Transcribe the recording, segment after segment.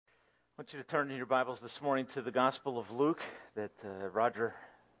I want you to turn in your Bibles this morning to the Gospel of Luke that Roger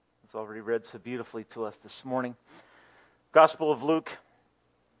has already read so beautifully to us this morning. Gospel of Luke,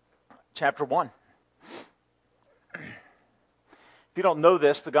 chapter 1. If you don't know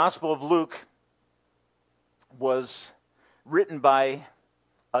this, the Gospel of Luke was written by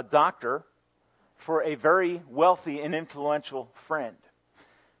a doctor for a very wealthy and influential friend.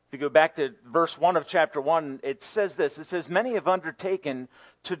 If you go back to verse 1 of chapter 1, it says this. It says, "Many have undertaken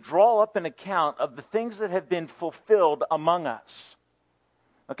to draw up an account of the things that have been fulfilled among us."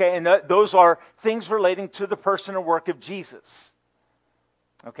 Okay, and those are things relating to the person and work of Jesus.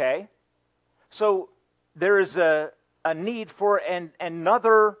 Okay? So there is a need for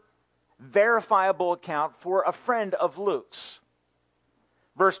another verifiable account for a friend of Luke's.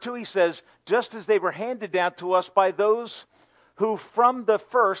 Verse 2, he says, "Just as they were handed down to us by those who from the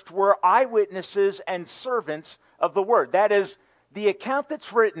first were eyewitnesses and servants of the word." That is, the account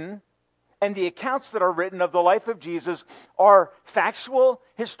that's written and the accounts that are written of the life of Jesus are factual,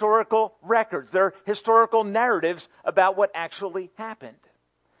 historical records. They're historical narratives about what actually happened.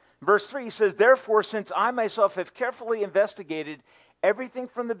 Verse 3 says, "Therefore, since I myself have carefully investigated everything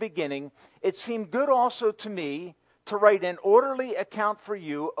from the beginning, it seemed good also to me to write an orderly account for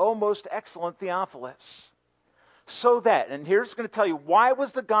you, O most excellent Theophilus. So that," and here's going to tell you, why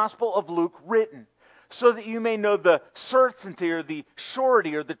was the Gospel of Luke written? "So that you may know the certainty or the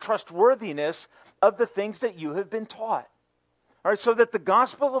surety or the trustworthiness of the things that you have been taught." All right, so that the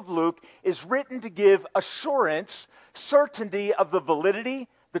Gospel of Luke is written to give assurance, certainty of the validity,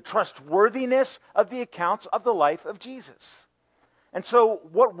 the trustworthiness of the accounts of the life of Jesus. And so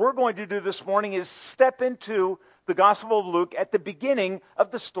what we're going to do this morning is step into the Gospel of Luke at the beginning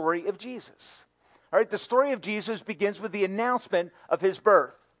of the story of Jesus. All right, the story of Jesus begins with the announcement of his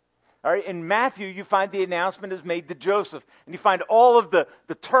birth. All right, in Matthew, you find the announcement is made to Joseph. And you find all of the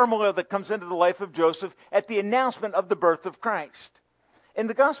turmoil that comes into the life of Joseph at the announcement of the birth of Christ. In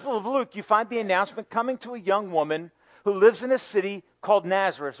the Gospel of Luke, you find the announcement coming to a young woman who lives in a city called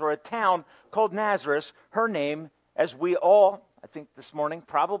Nazareth, or a town called Nazareth. Her name, as we all, I think this morning,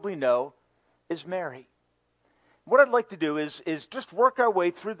 probably know, is Mary. What I'd like to do is just work our way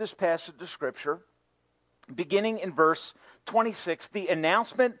through this passage of Scripture, beginning in verse 26, the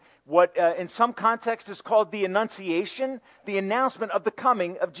announcement, what in some context is called the Annunciation, the announcement of the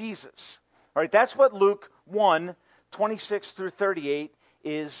coming of Jesus. All right, that's what Luke 1, 26 through 38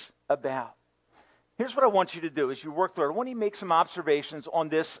 is about. Here's what I want you to do as you work through it. I want you to make some observations on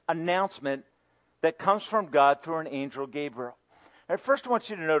this announcement that comes from God through an angel, Gabriel. All right, first, I want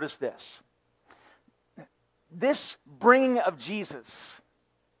you to notice this. This bringing of Jesus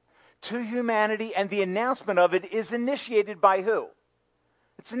to humanity and the announcement of it is initiated by who?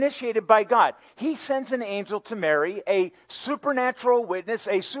 It's initiated by God. He sends an angel to Mary, a supernatural witness,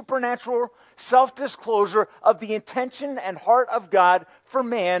 a supernatural self-disclosure of the intention and heart of God for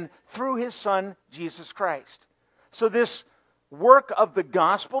man through his Son, Jesus Christ. So this work of the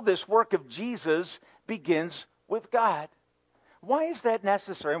gospel, this work of Jesus, begins with God. Why is that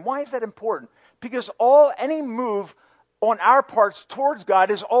necessary and why is that important? Because any move on our parts towards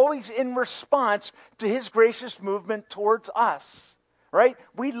God is always in response to his gracious movement towards us, right?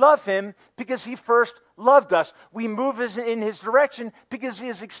 We love him because he first loved us. We move in his direction because he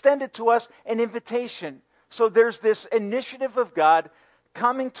has extended to us an invitation. So there's this initiative of God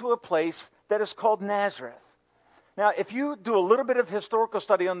coming to a place that is called Nazareth. Now, if you do a little bit of historical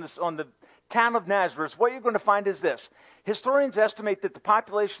study on the town of Nazareth, what you're going to find is this. Historians estimate that the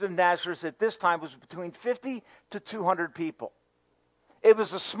population of Nazareth at this time was between 50 to 200 people. It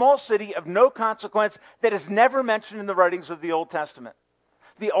was a small city of no consequence that is never mentioned in the writings of the Old Testament.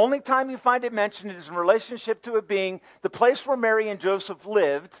 The only time you find it mentioned is in relationship to it being the place where Mary and Joseph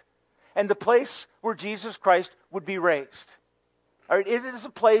lived and the place where Jesus Christ would be raised. All right, it is a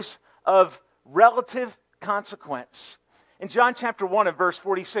place of relative consequence. In John chapter 1 and verse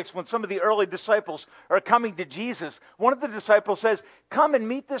 46, when some of the early disciples are coming to Jesus, one of the disciples says, "Come and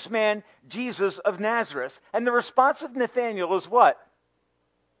meet this man, Jesus of Nazareth." And the response of Nathanael is what?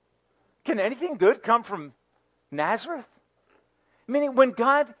 Can anything good come from Nazareth? Meaning when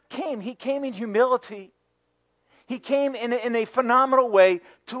God came, he came in humility. He came in a phenomenal way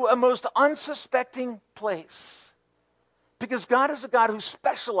to a most unsuspecting place. Because God is a God who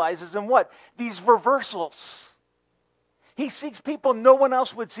specializes in what? These reversals. He seeks people no one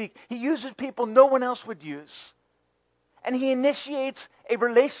else would seek. He uses people no one else would use. And he initiates a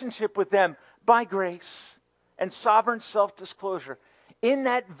relationship with them by grace and sovereign self-disclosure. In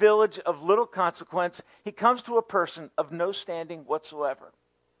that village of little consequence, he comes to a person of no standing whatsoever.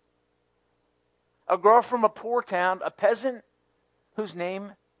 A girl from a poor town, a peasant whose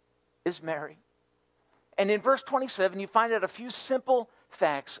name is Mary. And in verse 27, you find out a few simple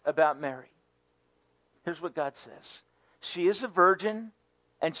facts about Mary. Here's what God says. She is a virgin,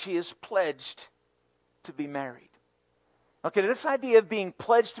 and she is pledged to be married. Okay, this idea of being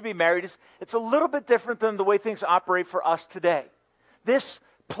pledged to be married, it's a little bit different than the way things operate for us today. This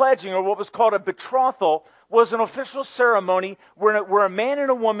pledging, or what was called a betrothal, was an official ceremony where a man and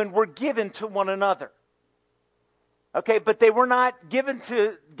a woman were given to one another. Okay, but they were not given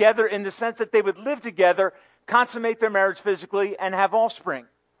together in the sense that they would live together, consummate their marriage physically, and have offspring.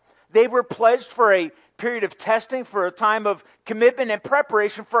 They were pledged for a period of testing, for a time of commitment and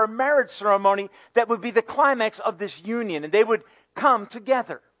preparation for a marriage ceremony that would be the climax of this union, and they would come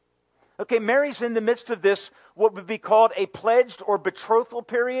together. Okay, Mary's in the midst of this, what would be called a pledged or betrothal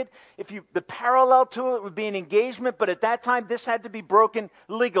period. The parallel to it would be an engagement, but at that time, this had to be broken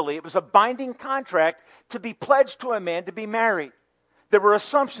legally. It was a binding contract to be pledged to a man to be married. There were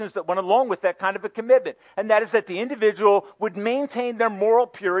assumptions that went along with that kind of a commitment, and that is that the individual would maintain their moral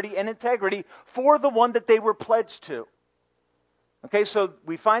purity and integrity for the one that they were pledged to. Okay, so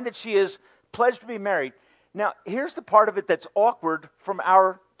we find that she is pledged to be married. Now, here's the part of it that's awkward from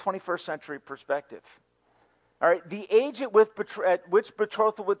our 21st century perspective. All right, the age at which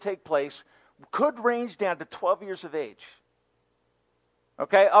betrothal would take place could range down to 12 years of age.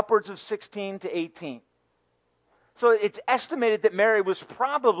 Okay, upwards of 16 to 18. So it's estimated that Mary was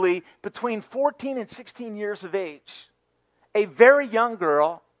probably between 14 and 16 years of age. A very young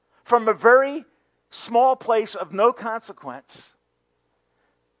girl from a very small place of no consequence.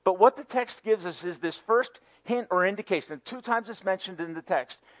 But what the text gives us is this first hint or indication, and 2 times it's mentioned in the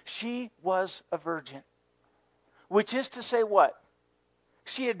text. She was a virgin. Which is to say what?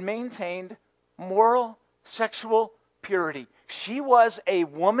 She had maintained moral, sexual purity. She was a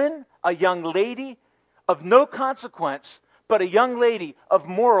woman, a young lady of no consequence, but a young lady of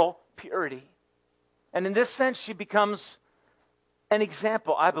moral purity. And in this sense, she becomes an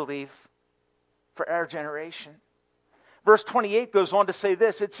example, I believe, for our generation. Verse 28 goes on to say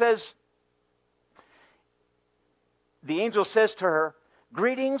this. It says, the angel says to her,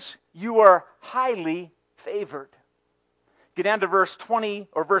 "Greetings, you are highly favored." Get down to verse 20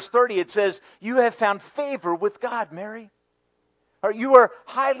 or verse 30. It says, "You have found favor with God, Mary." Or you are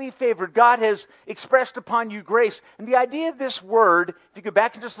highly favored. God has expressed upon you grace. And the idea of this word, if you go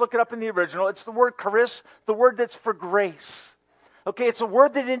back and just look it up in the original, it's the word charis, the word that's for grace. Okay, it's a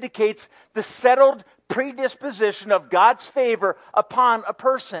word that indicates the settled predisposition of God's favor upon a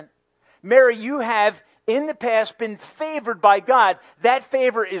person. Mary, you have in the past been favored by God. That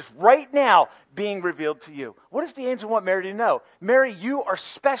favor is right now being revealed to you. What does the angel want Mary to know? Mary, you are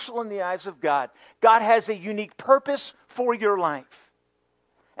special in the eyes of God. God has a unique purpose for your life.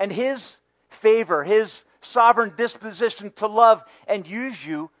 And His favor, His sovereign disposition to love and use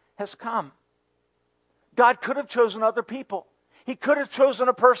you has come. God could have chosen other people. He could have chosen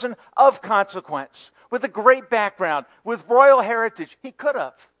a person of consequence, with a great background, with royal heritage. He could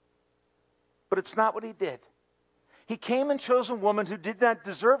have. But it's not what He did. He came and chose a woman who did not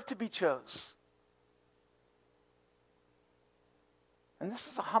deserve to be chose. And this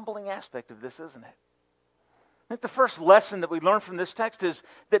is a humbling aspect of this, isn't it? I think the first lesson that we learn from this text is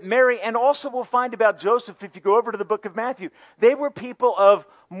that Mary, and also we'll find about Joseph if you go over to the book of Matthew, they were people of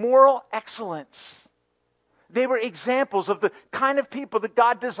moral excellence. They were examples of the kind of people that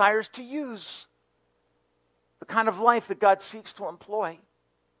God desires to use, the kind of life that God seeks to employ.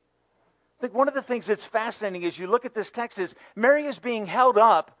 I think one of the things that's fascinating as you look at this text is Mary is being held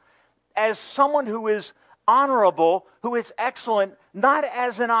up as someone who is honorable, who is excellent, not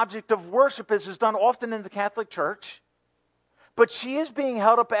as an object of worship as is done often in the Catholic Church, but she is being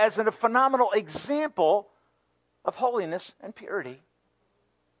held up as a phenomenal example of holiness and purity.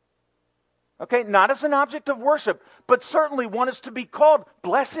 Okay, not as an object of worship, but certainly one is to be called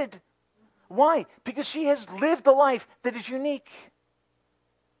blessed. Why? Because she has lived a life that is unique.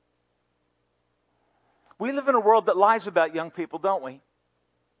 We live in a world that lies about young people, don't we?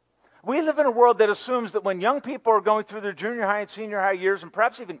 We live in a world that assumes that when young people are going through their junior high and senior high years, and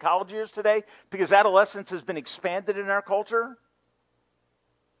perhaps even college years today, because adolescence has been expanded in our culture,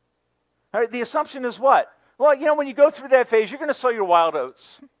 all right, the assumption is what? Well, when you go through that phase, you're going to sow your wild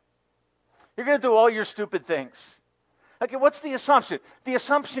oats. You're going to do all your stupid things. Okay, what's the assumption? The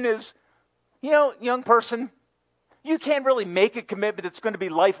assumption is, young person, you can't really make a commitment that's going to be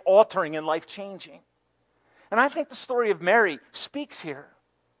life-altering and life-changing. And I think the story of Mary speaks here.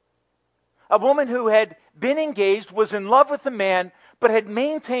 A woman who had been engaged, was in love with a man, but had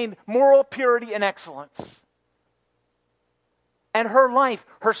maintained moral purity and excellence. And her life,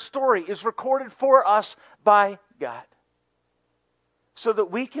 her story, is recorded for us by God. so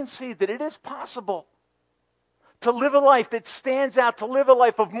that we can see that it is possible to live a life that stands out, to live a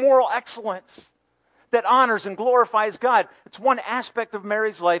life of moral excellence that honors and glorifies God. It's one aspect of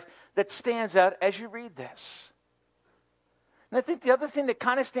Mary's life that stands out as you read this. And I think the other thing that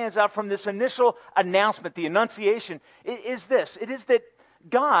kind of stands out from this initial announcement, the Annunciation, is this. It is that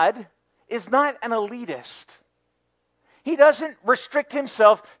God is not an elitist. He doesn't restrict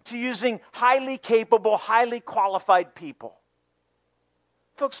himself to using highly capable, highly qualified people.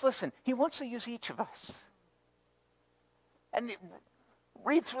 Folks, listen, he wants to use each of us. And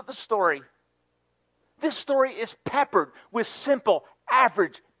read through the story. This story is peppered with simple,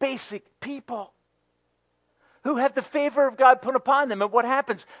 average, basic people who have the favor of God put upon them. And what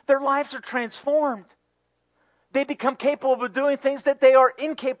happens? Their lives are transformed. They become capable of doing things that they are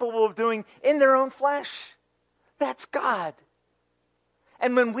incapable of doing in their own flesh. That's God.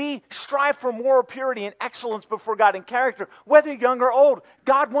 And when we strive for moral purity and excellence before God in character, whether young or old,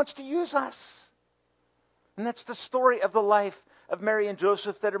 God wants to use us. And that's the story of the life of Mary and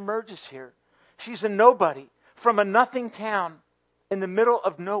Joseph that emerges here. She's a nobody from a nothing town in the middle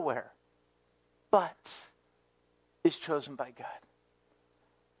of nowhere, but is chosen by God.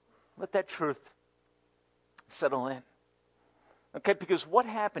 Let that truth settle in. Okay, because what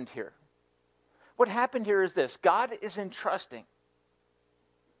happened here? What happened here is this. God is entrusting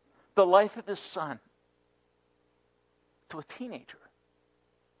the life of his son to a teenager.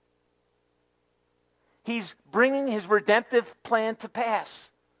 He's bringing his redemptive plan to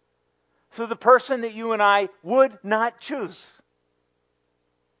pass through the person that you and I would not choose.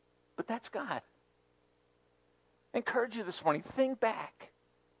 But that's God. I encourage you this morning, think back.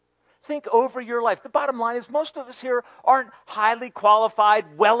 Think over your life. The bottom line is most of us here aren't highly qualified,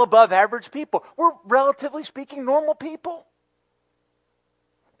 well above average people. We're, relatively speaking, normal people.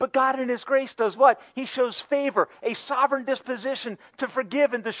 But God in his grace does what? He shows favor, a sovereign disposition to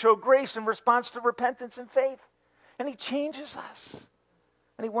forgive and to show grace in response to repentance and faith. And he changes us.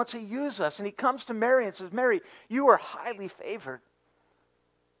 And he wants to use us. And he comes to Mary and says, Mary, you are highly favored.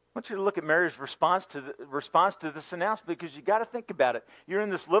 I want you to look at Mary's response to this announcement, because you got to think about it. You're in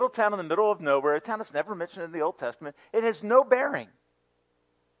this little town in the middle of nowhere, a town that's never mentioned in the Old Testament. It has no bearing.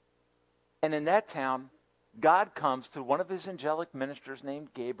 And in that town, God comes to one of his angelic ministers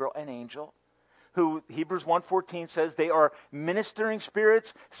named Gabriel, an angel, who Hebrews 1:14 says they are ministering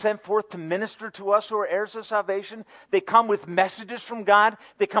spirits sent forth to minister to us who are heirs of salvation. They come with messages from God.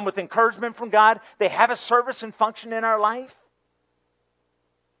 They come with encouragement from God. They have a service and function in our life.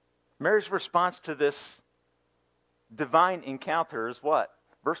 Mary's response to this divine encounter is what?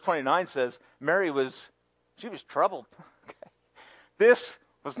 Verse 29 says, she was troubled. This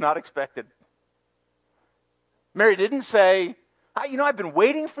was not expected. Mary didn't say, I've been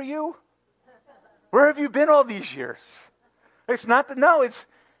waiting for you. Where have you been all these years? It's not that, no,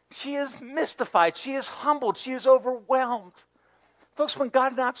 she is mystified. She is humbled. She is overwhelmed. Folks, when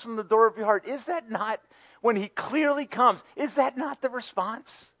God knocks on the door of your heart, is that not, when he clearly comes, is that not the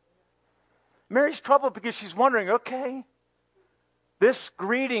response? Mary's troubled because she's wondering, okay, this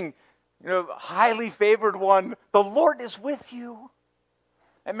greeting, highly favored one, the Lord is with you.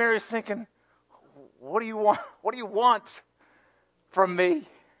 And Mary's thinking, what do you want? What do you want from me?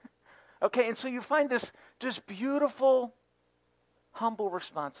 Okay, and so you find this just beautiful, humble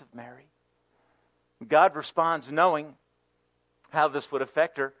response of Mary. God responds knowing how this would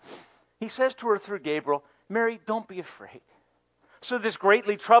affect her. He says to her through Gabriel, Mary, don't be afraid. So this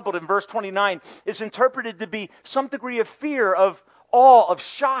greatly troubled in verse 29 is interpreted to be some degree of fear, of awe, of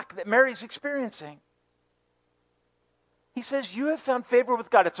shock that Mary's experiencing. He says, you have found favor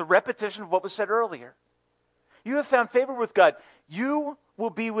with God. It's a repetition of what was said earlier. You have found favor with God. You will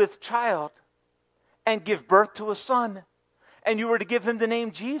be with child and give birth to a son. And you are to give him the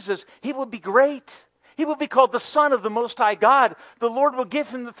name Jesus. He will be great. He will be called the Son of the Most High God. The Lord will give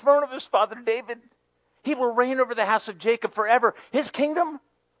him the throne of his father David. He will reign over the house of Jacob forever. His kingdom,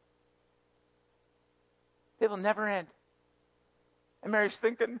 it will never end. And Mary's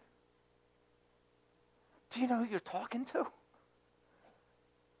thinking, do you know who you're talking to?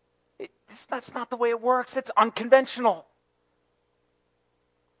 That's not the way it works. It's unconventional.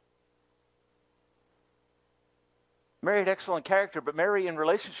 Mary had excellent character, but Mary, in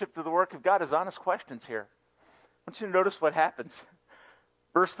relationship to the work of God, has honest questions here. I want you to notice what happens.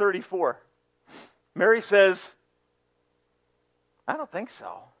 Verse 34. Mary says, I don't think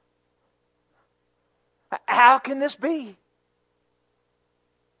so. How can this be?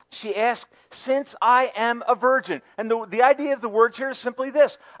 She asked, since I am a virgin. And the idea of the words here is simply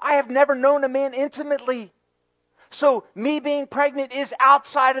this. I have never known a man intimately. So me being pregnant is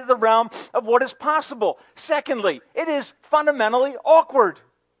outside of the realm of what is possible. Secondly, it is fundamentally awkward.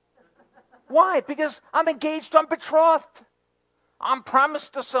 Why? Because I'm engaged, I'm betrothed. I'm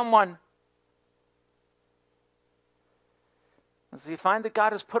promised to someone. And so you find that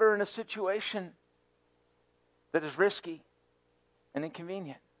God has put her in a situation that is risky and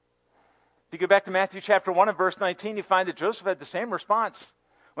inconvenient. If you go back to Matthew chapter 1 and verse 19, you find that Joseph had the same response.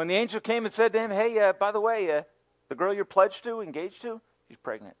 When the angel came and said to him, hey, by the way, the girl you're pledged to, engaged to, she's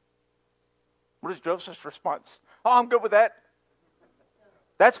pregnant. What is Joseph's response? Oh, I'm good with that.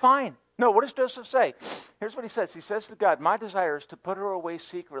 That's fine. No, what does Joseph say? Here's what he says. He says to God, my desire is to put her away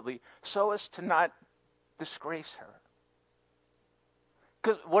secretly so as to not disgrace her.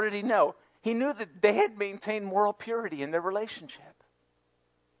 Because what did he know? He knew that they had maintained moral purity in their relationship.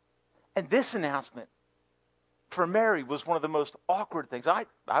 And this announcement for Mary was one of the most awkward things. I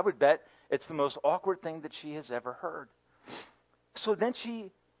would bet it's the most awkward thing that she has ever heard. So then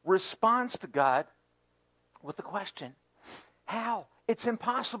she responds to God with the question, how? It's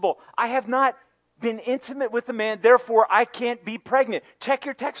impossible. I have not been intimate with the man, therefore I can't be pregnant. Check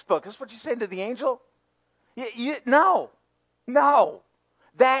your textbook. Is this what you said to the angel? No.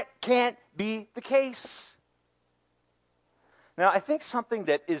 That can't be the case. Now, I think something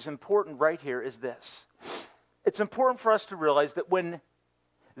that is important right here is this. It's important for us to realize that when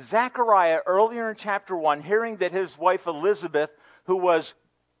Zechariah, earlier in chapter 1, hearing that his wife Elizabeth, who was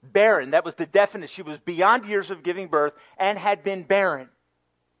barren, that was the definition, she was beyond years of giving birth and had been barren.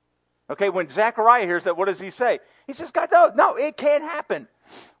 Okay, when Zechariah hears that, what does he say? He says, God, no, it can't happen.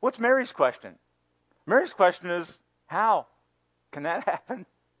 What's Mary's question? Mary's question is, how can that happen?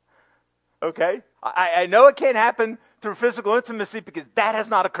 Okay, I know it can't happen through physical intimacy because that has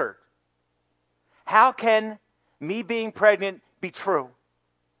not occurred. How can me being pregnant be true?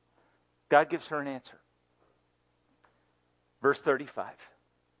 God gives her an answer. Verse 35.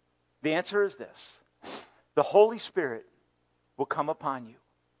 The answer is this. The Holy Spirit will come upon you,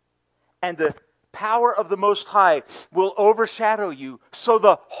 and the power of the Most High will overshadow you, so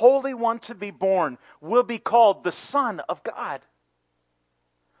the Holy One to be born will be called the Son of God.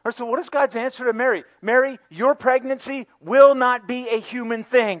 Or so what is God's answer to Mary? Mary, your pregnancy will not be a human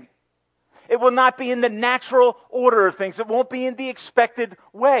thing. It will not be in the natural order of things. It won't be in the expected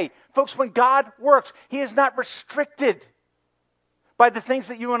way. Folks, when God works, He is not restricted by the things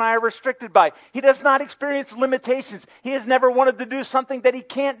that you and I are restricted by. He does not experience limitations. He has never wanted to do something that He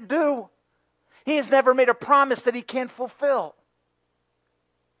can't do. He has never made a promise that He can't fulfill.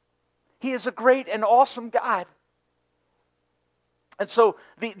 He is a great and awesome God. And so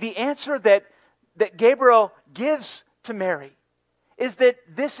the answer that Gabriel gives to Mary is that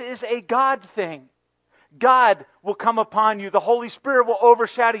this is a God thing. God will come upon you. The Holy Spirit will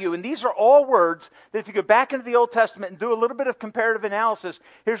overshadow you. And these are all words that if you go back into the Old Testament and do a little bit of comparative analysis,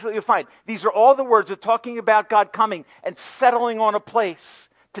 here's what you'll find. These are all the words that are talking about God coming and settling on a place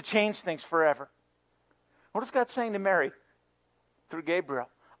to change things forever. What is God saying to Mary through Gabriel?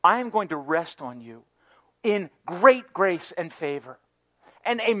 I am going to rest on you in great grace and favor.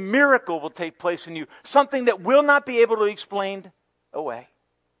 And a miracle will take place in you. Something that will not be able to be explained away.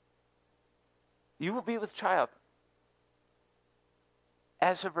 You will be with child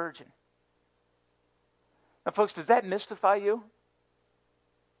as a virgin. Now, folks, does that mystify you?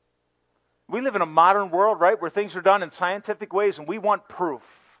 We live in a modern world, right, where things are done in scientific ways and we want proof.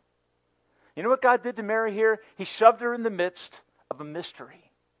 You know what God did to Mary here? He shoved her in the midst of a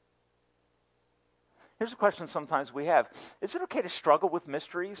mystery. Here's a question sometimes we have. Is it okay to struggle with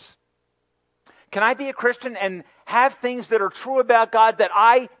mysteries? Can I be a Christian and have things that are true about God that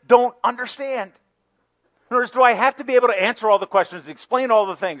I don't understand? In other words, do I have to be able to answer all the questions, explain all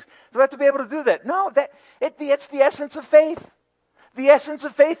the things? Do I have to be able to do that? No, it's the essence of faith. The essence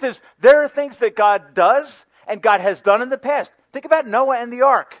of faith is there are things that God does and God has done in the past. Think about Noah and the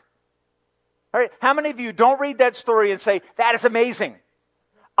ark. All right, how many of you don't read that story and say, that is amazing?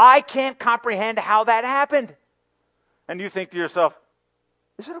 I can't comprehend how that happened. And you think to yourself,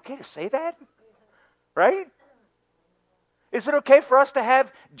 is it okay to say that? Right? Is it okay for us to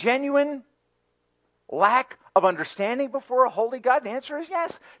have genuine lack of understanding before a holy God? The answer is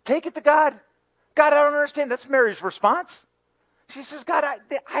yes. Take it to God. God, I don't understand. That's Mary's response. She says, God,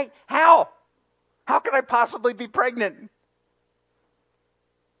 how? How can I possibly be pregnant?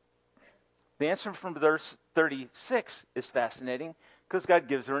 The answer from verse 36 is fascinating because God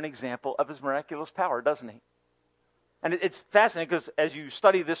gives her an example of His miraculous power, doesn't He? And it's fascinating because as you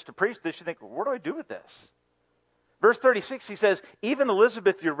study this to preach this, you think, well, what do I do with this? Verse 36, He says, even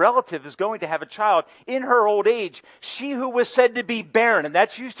Elizabeth, your relative, is going to have a child in her old age. She who was said to be barren, and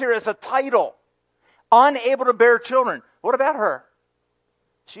that's used here as a title, unable to bear children. What about her?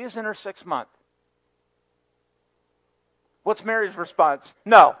 She is in her 6th month. What's Mary's response?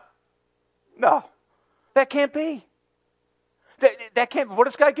 No. That can't be. That can't. What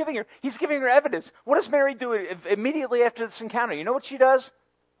is God giving her? He's giving her evidence. What does Mary do immediately after this encounter? You know what she does?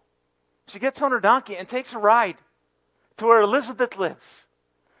 She gets on her donkey and takes a ride to where Elizabeth lives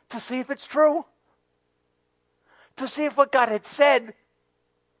to see if it's true. To see if what God had said,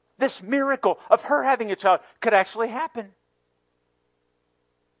 this miracle of her having a child, could actually happen.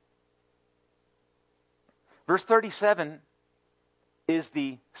 Verse 37 is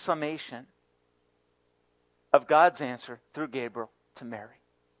the summation of God's answer through Gabriel to Mary.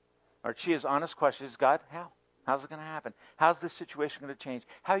 Or she has honest questions. God, how? How's it going to happen? How's this situation going to change?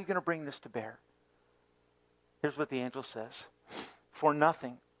 How are you going to bring this to bear? Here's what the angel says. For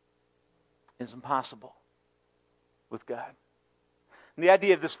nothing is impossible with God. And the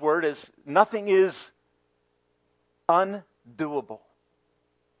idea of this word is nothing is undoable.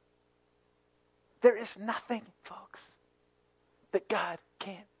 There is nothing, folks, that God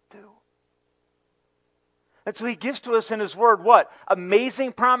can't do. And so he gives to us in his word what?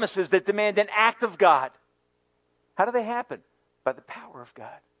 Amazing promises that demand an act of God. How do they happen? By the power of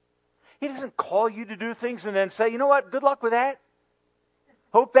God. He doesn't call you to do things and then say, you know what, good luck with that.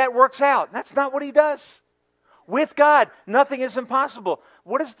 Hope that works out. That's not what he does. With God, nothing is impossible.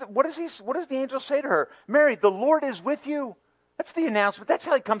 What does the angel say to her? Mary, the Lord is with you. That's the announcement. That's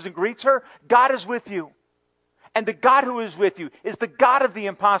how he comes and greets her. God is with you. And the God who is with you is the God of the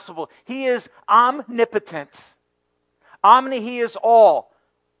impossible. He is omnipotent. He is all,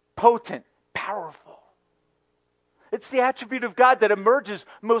 potent, powerful. It's the attribute of God that emerges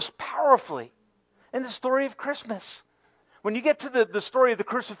most powerfully in the story of Christmas. When you get to the story of the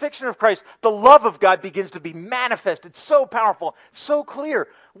crucifixion of Christ, the love of God begins to be manifest. It's so powerful, so clear.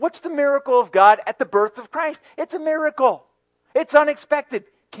 What's the miracle of God at the birth of Christ? It's a miracle. It's unexpected.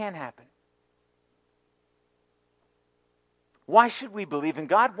 Can happen. Why should we believe in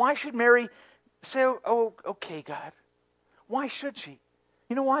God? Why should Mary say, oh, okay, God? Why should she?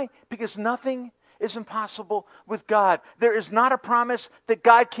 You know why? Because nothing is impossible with God. There is not a promise that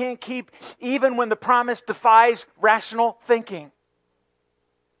God can't keep, even when the promise defies rational thinking.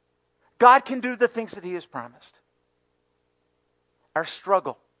 God can do the things that he has promised. Our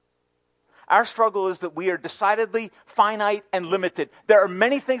struggle is that we are decidedly finite and limited. There are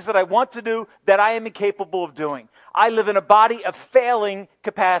many things that I want to do that I am incapable of doing. I live in a body of failing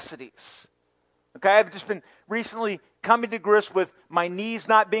capacities. Okay, I've just been recently coming to grips with my knees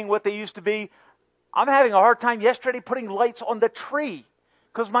not being what they used to be. I'm having a hard time yesterday putting lights on the tree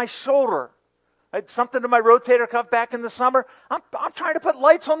because my shoulder. I had something to my rotator cuff back in the summer. I'm trying to put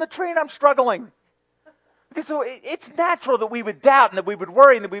lights on the tree and I'm struggling. Okay, so it's natural that we would doubt and that we would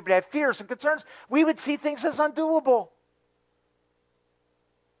worry and that we would have fears and concerns. We would see things as undoable.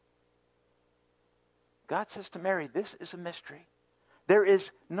 God says to Mary, this is a mystery. There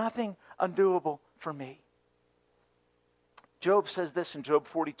is nothing undoable for me. Job says this in Job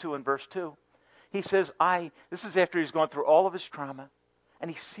 42 and verse 2. He says, this is after he's gone through all of his trauma, and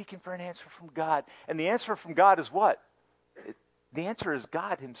he's seeking for an answer from God. And the answer from God is what? The answer is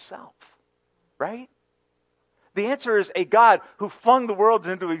God himself, right? The answer is a God who flung the worlds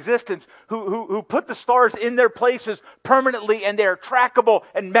into existence, who put the stars in their places permanently, and they're trackable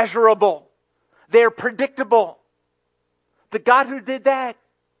and measurable. They're predictable. The God who did that.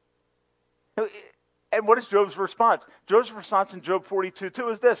 And what is Job's response? Job's response in Job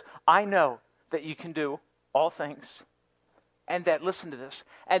 42:2 is this: I know that you can do all things, and that, listen to this,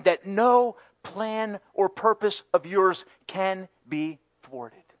 and that no plan or purpose of yours can be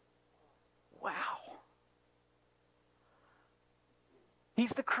thwarted. Wow.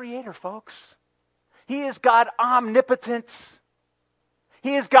 He's the creator, folks. He is God omnipotent.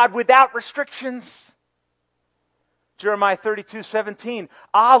 He is God without restrictions. Jeremiah 32:17.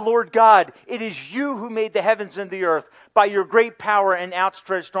 Ah, Lord God, it is you who made the heavens and the earth by your great power and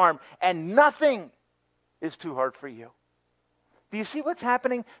outstretched arm, and nothing is too hard for you. Do you see what's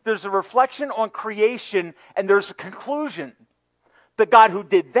happening? There's a reflection on creation, and there's a conclusion. The God who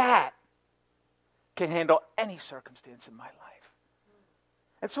did that can handle any circumstance in my life.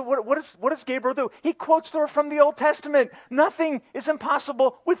 And so what does Gabriel do? He quotes to her from the Old Testament. Nothing is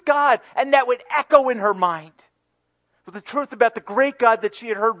impossible with God. And that would echo in her mind with the truth about the great God that she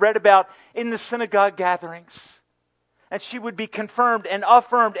had read about in the synagogue gatherings. And she would be confirmed and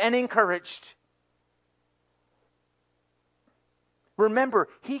affirmed and encouraged. Remember,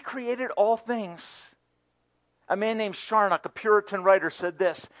 he created all things. A man named Charnock, a Puritan writer, said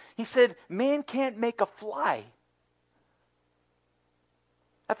this. He said, man can't make a fly.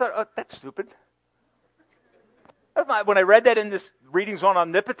 I thought, oh, that's stupid. When I read that in this readings on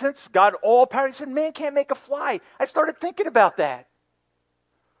omnipotence, God all power, he said, man can't make a fly. I started thinking about that.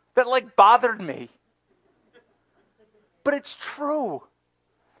 That bothered me. But it's true.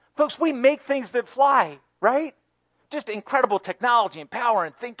 Folks, we make things that fly, right? Just incredible technology and power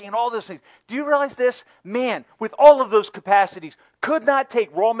and thinking and all those things. Do you realize this? Man, with all of those capacities, could not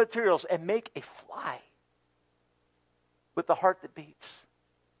take raw materials and make a fly with the heart that beats.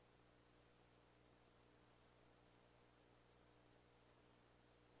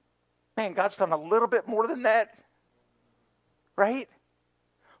 Man, God's done a little bit more than that, right?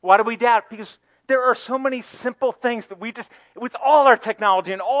 Why do we doubt? Because there are so many simple things that we just, with all our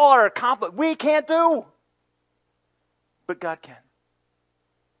technology and all our accomplishments, we can't do. But God can.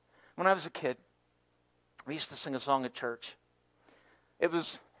 When I was a kid, we used to sing a song at church. It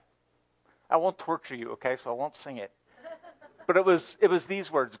was, I won't torture you, okay, so I won't sing it. But it was these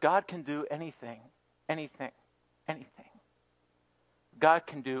words: God can do anything, anything, anything. God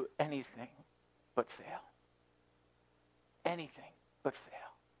can do anything but fail. Anything but fail.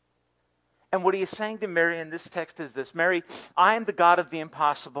 And what he is saying to Mary in this text is this: Mary, I am the God of the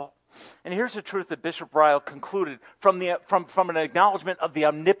impossible. And here's the truth that Bishop Ryle concluded from an acknowledgement of the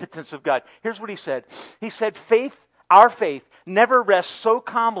omnipotence of God. Here's what he said. He said, our faith never rests so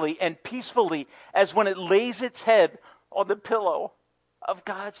calmly and peacefully as when it lays its head on the pillow of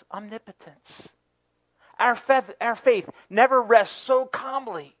God's omnipotence. Our faith never rests so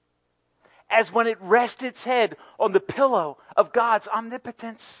calmly as when it rests its head on the pillow of God's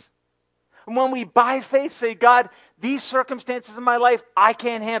omnipotence. And when we, by faith, say, God, these circumstances in my life, I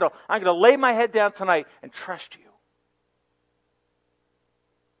can't handle. I'm going to lay my head down tonight and trust you.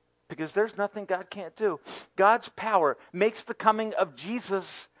 Because there's nothing God can't do. God's power makes the coming of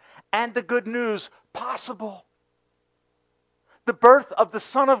Jesus and the good news possible. The birth of the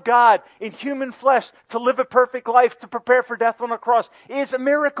Son of God in human flesh to live a perfect life, to prepare for death on a cross, is a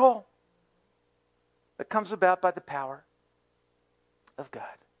miracle that comes about by the power of God.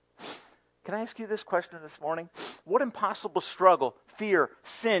 Can I ask you this question this morning? What impossible struggle, fear,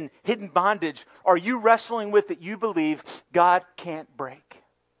 sin, hidden bondage are you wrestling with that you believe God can't break?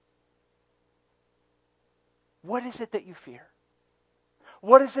 What is it that you fear?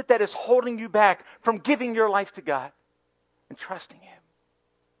 What is it that is holding you back from giving your life to God and trusting Him?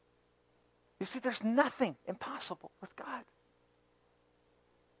 You see, there's nothing impossible with God.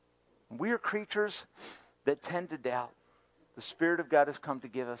 We are creatures that tend to doubt. The Spirit of God has come to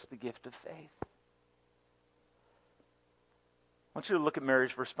give us the gift of faith. I want you to look at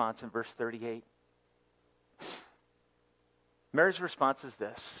Mary's response in verse 38. Mary's response is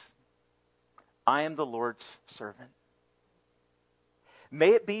this: I am the Lord's servant.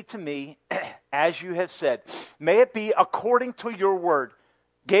 May it be to me as you have said. May it be according to your word.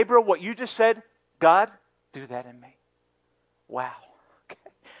 Gabriel, what you just said, God, do that in me. Wow. Okay.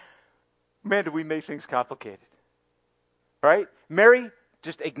 Man, do we make things complicated. Right? Mary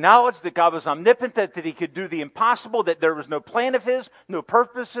just acknowledged that God was omnipotent, that He could do the impossible, that there was no plan of His, no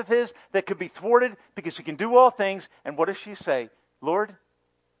purpose of His that could be thwarted because He can do all things. And what does she say? Lord,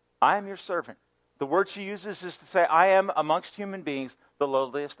 I am your servant. The word she uses is to say, I am amongst human beings the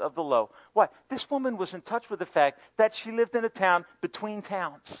lowliest of the low. Why? This woman was in touch with the fact that she lived in a town between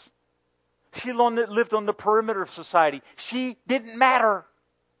towns. She lived on the perimeter of society. She didn't matter.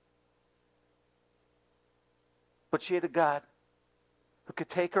 But she had a God who could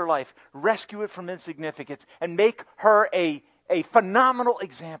take her life, rescue it from insignificance, and make her a phenomenal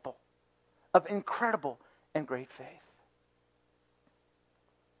example of incredible and great faith.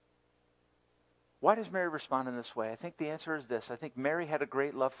 Why does Mary respond in this way? I think the answer is this. I think Mary had a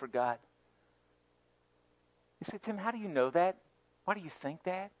great love for God. You say, Tim, how do you know that? Why do you think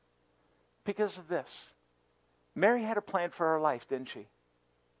that? Because of this. Mary had a plan for her life, didn't she?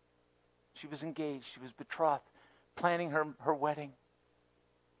 She was engaged. She was betrothed, planning her wedding.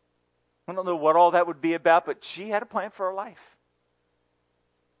 I don't know what all that would be about, but she had a plan for her life.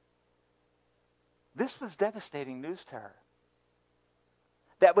 This was devastating news to her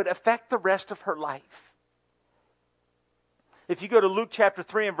that would affect the rest of her life. If you go to Luke chapter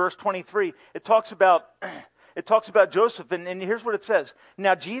 3 and verse 23, it talks about Joseph, and here's what it says.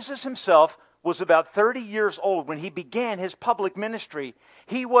 Now Jesus himself was about 30 years old when he began his public ministry.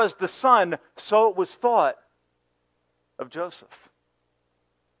 He was the son, so it was thought, of Joseph.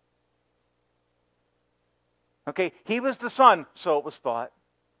 Okay, he was the son, so it was thought,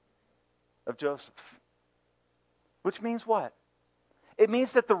 of Joseph. Which means what? It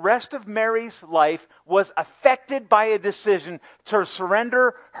means that the rest of Mary's life was affected by a decision to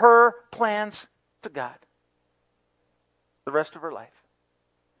surrender her plans to God. The rest of her life.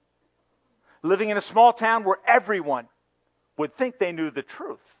 living in a small town where everyone would think they knew the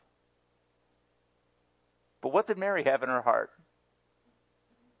truth. But what did Mary have in her heart?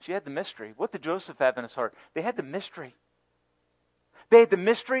 She had the mystery. What did Joseph have in his heart? They had the mystery. They had the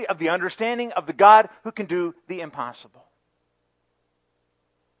mystery of the understanding of the God who can do the impossible.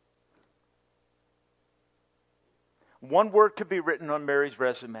 One word could be written on Mary's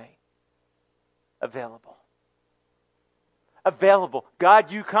resume. Available. Available.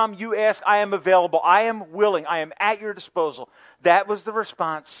 God, you come, you ask, I am available. I am willing. I am at your disposal. That was the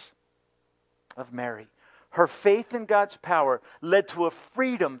response of Mary. Her faith in God's power led to a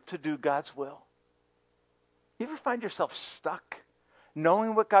freedom to do God's will. You ever find yourself stuck,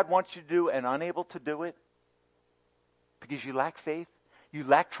 knowing what God wants you to do and unable to do it? Because you lack faith? You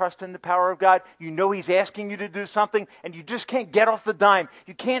lack trust in the power of God? You know He's asking you to do something and you just can't get off the dime.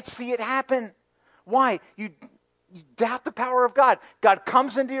 You can't see it happen. Why? You doubt the power of God. God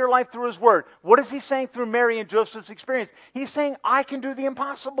comes into your life through His Word. What is He saying through Mary and Joseph's experience? He's saying, I can do the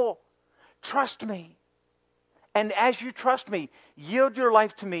impossible. Trust me. And as you trust me, yield your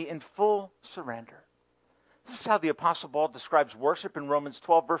life to me in full surrender. This is how the Apostle Paul describes worship in Romans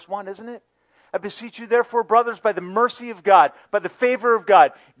 12, verse 1, isn't it? I beseech you, therefore, brothers, by the mercy of God, by the favor of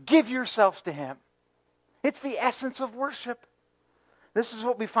God, give yourselves to Him. It's the essence of worship. This is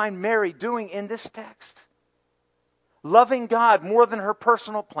what we find Mary doing in this text. Loving God more than her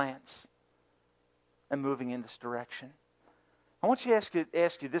personal plans and moving in this direction. I want you to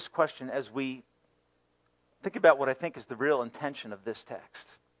ask you this question as we think about what I think is the real intention of this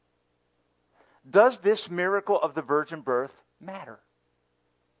text. Does this miracle of the virgin birth matter?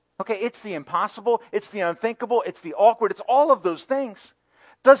 Okay, it's the impossible, it's the unthinkable, it's the awkward, it's all of those things.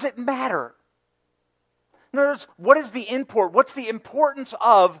 Does it matter? In other words, what is the import? What's the importance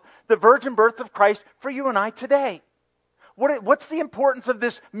of the virgin birth of Christ for you and I today? What's the importance of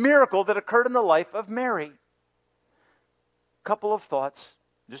this miracle that occurred in the life of Mary? A couple of thoughts.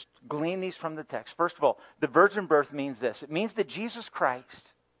 Just glean these from the text. First of all, the virgin birth means this. It means that Jesus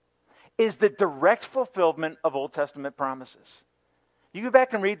Christ is the direct fulfillment of Old Testament promises. You go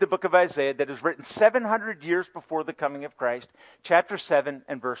back and read the book of Isaiah that is written 700 years before the coming of Christ, chapter 7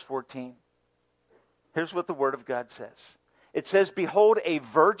 and verse 14. Here's what the Word of God says. It says, behold, a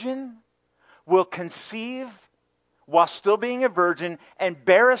virgin will conceive while still being a virgin and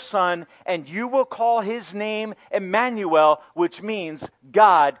bear a son, and you will call his name Emmanuel, which means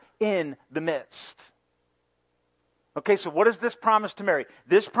God in the midst. Okay, so what is this promise to Mary?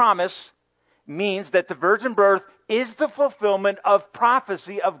 This promise means that the virgin birth is the fulfillment of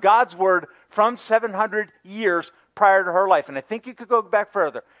prophecy of God's word from 700 years prior to her life. And I think you could go back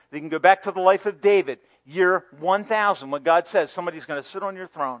further. You can go back to the life of David, year 1000, when God says somebody's going to sit on your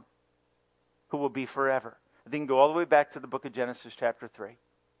throne who will be forever. Then you can go all the way back to the book of Genesis chapter 3,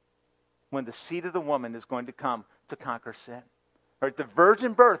 when the seed of the woman is going to come to conquer sin. Right? The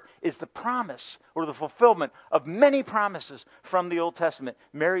virgin birth is the promise or the fulfillment of many promises from the Old Testament.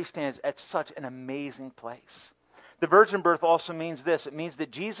 Mary stands at such an amazing place. The virgin birth also means this. It means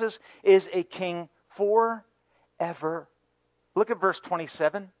that Jesus is a king forever. Look at verse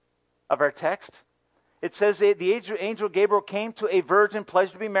 27 of our text. It says the angel Gabriel came to a virgin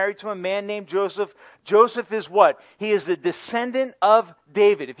pledged to be married to a man named Joseph. Joseph is what? He is a descendant of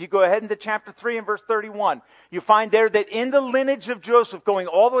David. If you go ahead into chapter 3 and verse 31, you find there that in the lineage of Joseph, going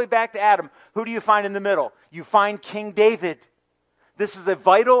all the way back to Adam, who do you find in the middle? You find King David. This is a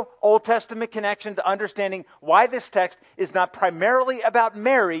vital Old Testament connection to understanding why this text is not primarily about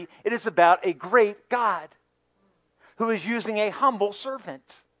Mary. It is about a great God who is using a humble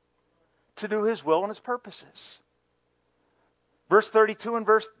servant to do His will and His purposes. Verse 32 and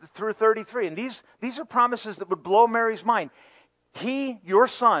verse through 33. And these are promises that would blow Mary's mind. He, your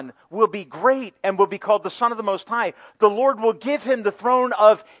son, will be great and will be called the Son of the Most High. The Lord will give him the throne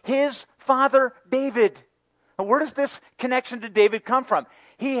of his father David. And where does this connection to David come from?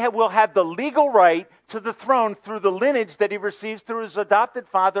 He will have the legal right to the throne through the lineage that he receives through his adopted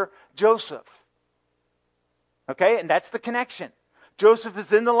father, Joseph. Okay, and that's the connection. Joseph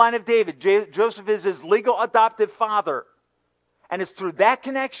is in the line of David. Joseph is his legal adoptive father. And it's through that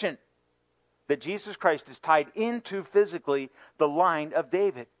connection that Jesus Christ is tied into physically the line of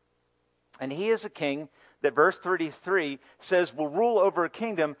David. And he is a king that verse 33 says will rule over a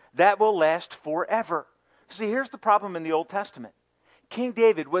kingdom that will last forever. See, here's the problem in the Old Testament. King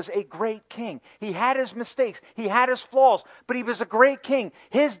David was a great king. He had his mistakes. He had his flaws. But he was a great king.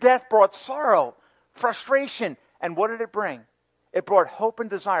 His death brought sorrow, frustration. And what did it bring? It brought hope and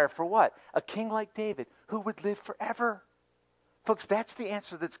desire for what? A king like David who would live forever. Folks, that's the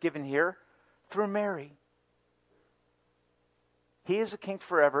answer that's given here through Mary. He is a king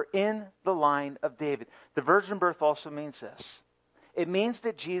forever in the line of David. The virgin birth also means this. It means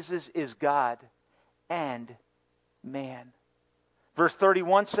that Jesus is God and man. Verse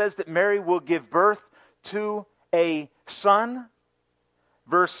 31 says that Mary will give birth to a son.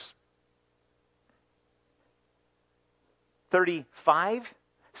 Verse 35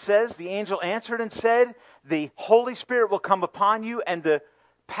 says, the angel answered and said, the Holy Spirit will come upon you, and the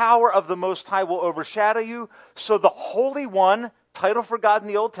power of the Most High will overshadow you. So the Holy One, title for God in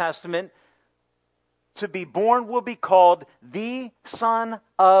the Old Testament, to be born will be called the Son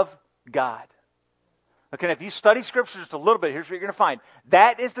of God. Okay, now if you study Scripture just a little bit, here's what you're going to find.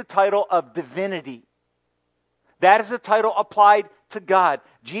 That is the title of divinity. That is a title applied to God.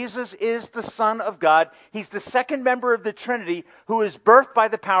 Jesus is the Son of God. He's the second member of the Trinity who is birthed by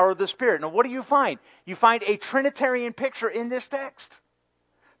the power of the Spirit. Now what do you find? You find a Trinitarian picture in this text.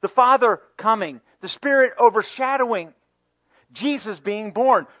 The Father coming, the Spirit overshadowing, Jesus being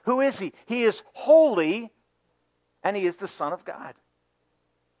born. Who is He? He is holy, and He is the Son of God.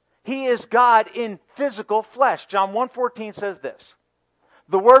 He is God in physical flesh. John 1:14 says this.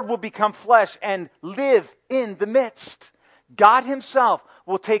 The Word will become flesh and live in the midst. God Himself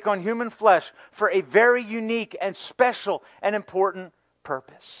will take on human flesh for a very unique and special and important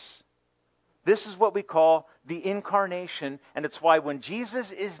purpose. This is what we call the incarnation, and it's why when Jesus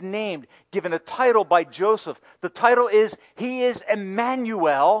is named, given a title by Joseph, the title is, He is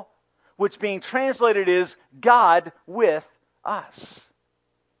Emmanuel, which being translated is God with us.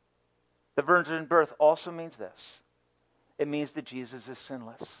 The virgin birth also means this. It means that Jesus is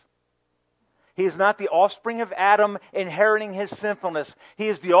sinless. He is not the offspring of Adam inheriting his sinfulness. He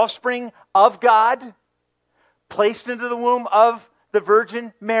is the offspring of God, placed into the womb of the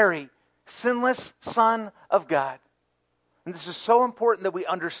Virgin Mary, sinless Son of God. And this is so important that we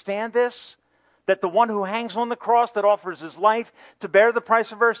understand this, that the one who hangs on the cross that offers his life to bear the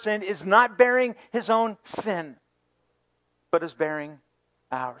price of our sin is not bearing his own sin, but is bearing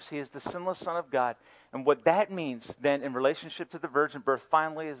ours. He is the sinless Son of God. And what that means then in relationship to the virgin birth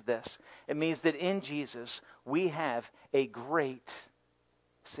finally is this. It means that in Jesus we have a great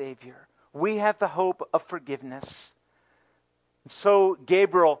Savior. We have the hope of forgiveness. So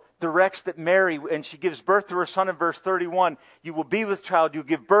Gabriel directs that Mary, and she gives birth to her son in verse 31, you will be with child, you will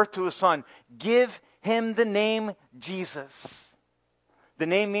give birth to a son. Give him the name Jesus. The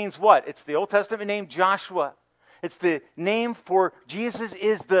name means what? It's the Old Testament name Joshua. It's the name for Jesus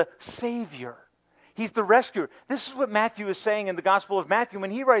is the Savior. He's the rescuer. This is what Matthew is saying in the Gospel of Matthew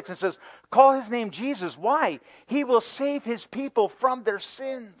when he writes and says, call his name Jesus. Why? He will save his people from their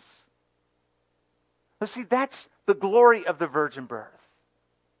sins. Now see, that's the glory of the virgin birth.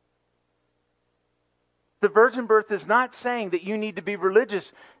 The virgin birth is not saying that you need to be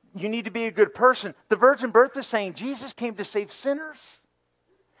religious, you need to be a good person. The virgin birth is saying Jesus came to save sinners.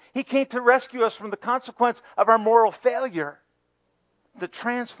 He came to rescue us from the consequence of our moral failure, to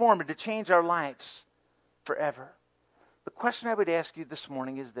transform and to change our lives forever. The question I would ask you this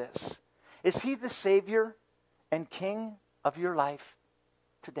morning is this. Is He the Savior and King of your life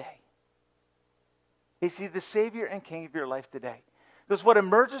today? Is He the Savior and King of your life today? Because what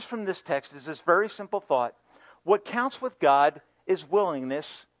emerges from this text is this very simple thought. What counts with God is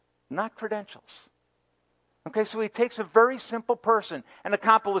willingness, not credentials. Okay, so He takes a very simple person and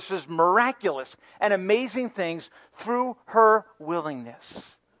accomplishes miraculous and amazing things through her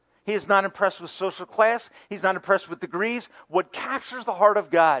willingness. He is not impressed with social class. He's not impressed with degrees. What captures the heart of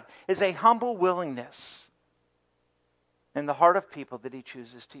God is a humble willingness in the heart of people that He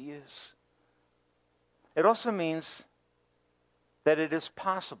chooses to use. It also means that it is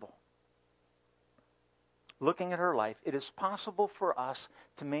possible. Looking at her life, it is possible for us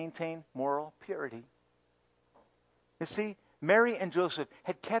to maintain moral purity. You see, Mary and Joseph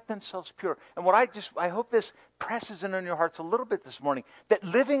had kept themselves pure. And what I hope this presses in on your hearts a little bit this morning, that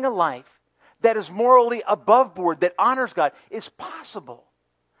living a life that is morally above board, that honors God, is possible.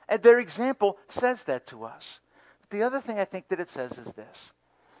 And their example says that to us. But the other thing I think that it says is this.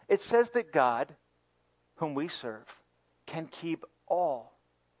 It says that God, whom we serve, can keep all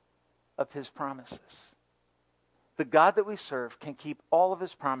of His promises. The God that we serve can keep all of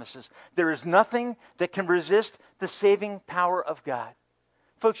His promises. There is nothing that can resist the saving power of God.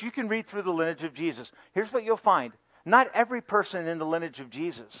 Folks, you can read through the lineage of Jesus. Here's what you'll find. Not every person in the lineage of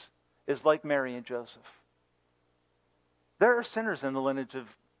Jesus is like Mary and Joseph. There are sinners in the lineage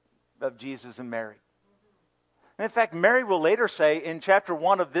of Jesus and Mary. And in fact, Mary will later say in chapter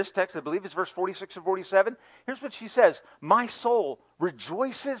 1 of this text, I believe it's verse 46 or 47, here's what she says. My soul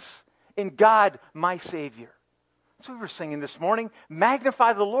rejoices in God, my Savior. That's what we were singing this morning.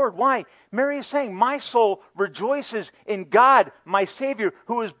 Magnify the Lord. Why? Mary is saying, my soul rejoices in God, my Savior,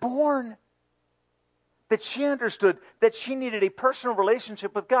 who is born. That she understood that she needed a personal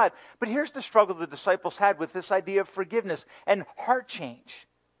relationship with God. But here's the struggle the disciples had with this idea of forgiveness and heart change.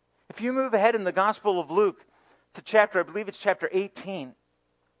 If you move ahead in the Gospel of Luke to I believe it's chapter 18,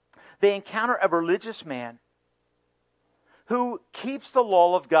 they encounter a religious man who keeps the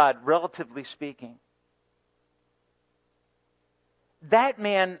law of God, relatively speaking. That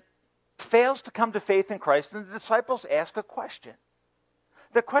man fails to come to faith in Christ, and the disciples ask a question.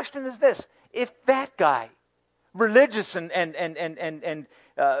 The question is this: if that guy, religious and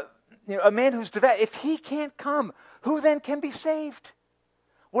a man who's devout, if he can't come, who then can be saved?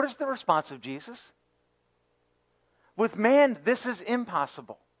 What is the response of Jesus? With man, this is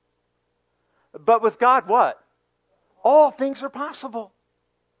impossible. But with God, what? All things are possible.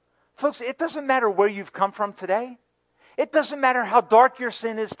 Folks, it doesn't matter where you've come from today. It doesn't matter how dark your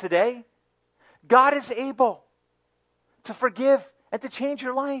sin is today. God is able to forgive and to change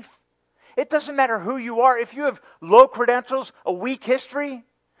your life. It doesn't matter who you are. If you have low credentials, a weak history,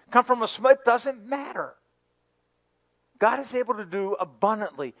 come from it doesn't matter. God is able to do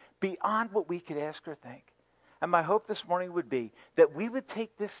abundantly beyond what we could ask or think. And my hope this morning would be that we would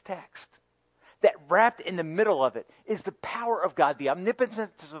take this text, that wrapped in the middle of it is the power of God, the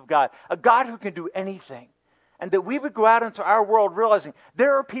omnipotence of God, a God who can do anything. And that we would go out into our world realizing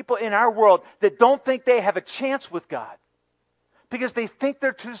there are people in our world that don't think they have a chance with God because they think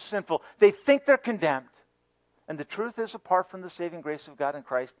they're too sinful. They think they're condemned. And the truth is, apart from the saving grace of God in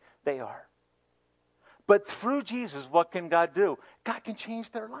Christ, they are. But through Jesus, what can God do? God can change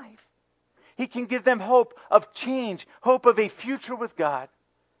their life. He can give them hope of change, hope of a future with God.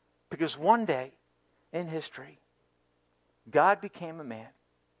 Because one day in history, God became a man.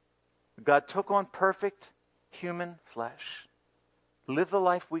 God took on perfect human flesh, lived the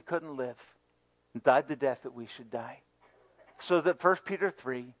life we couldn't live, and died the death that we should die. So that 1 Peter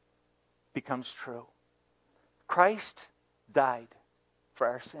 3 becomes true. Christ died for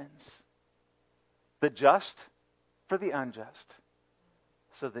our sins, the just for the unjust,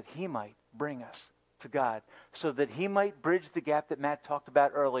 so that he might bring us to God, so that he might bridge the gap that Matt talked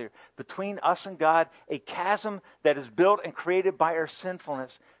about earlier between us and God, a chasm that is built and created by our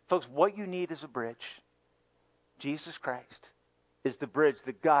sinfulness. Folks, what you need is a bridge. Jesus Christ is the bridge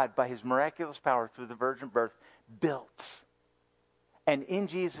that God, by his miraculous power through the virgin birth, built. And in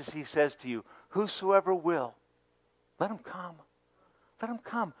Jesus, he says to you, whosoever will, let him come. Let him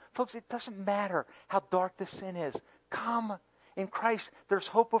come. Folks, it doesn't matter how dark the sin is. Come. In Christ, there's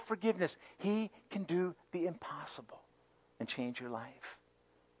hope of forgiveness. He can do the impossible and change your life.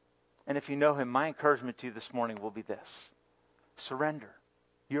 And if you know him, my encouragement to you this morning will be this: surrender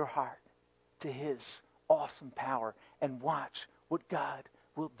your heart to his awesome power and watch what God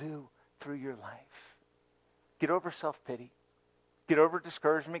will do through your life. Get over self-pity. Get over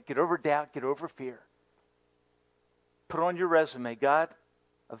discouragement. Get over doubt. Get over fear. Put on your resume, God,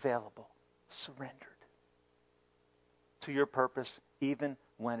 available, surrendered to your purpose, even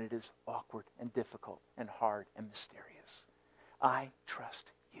when it is awkward and difficult and hard and mysterious. I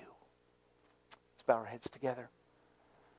trust you. Let's bow our heads together.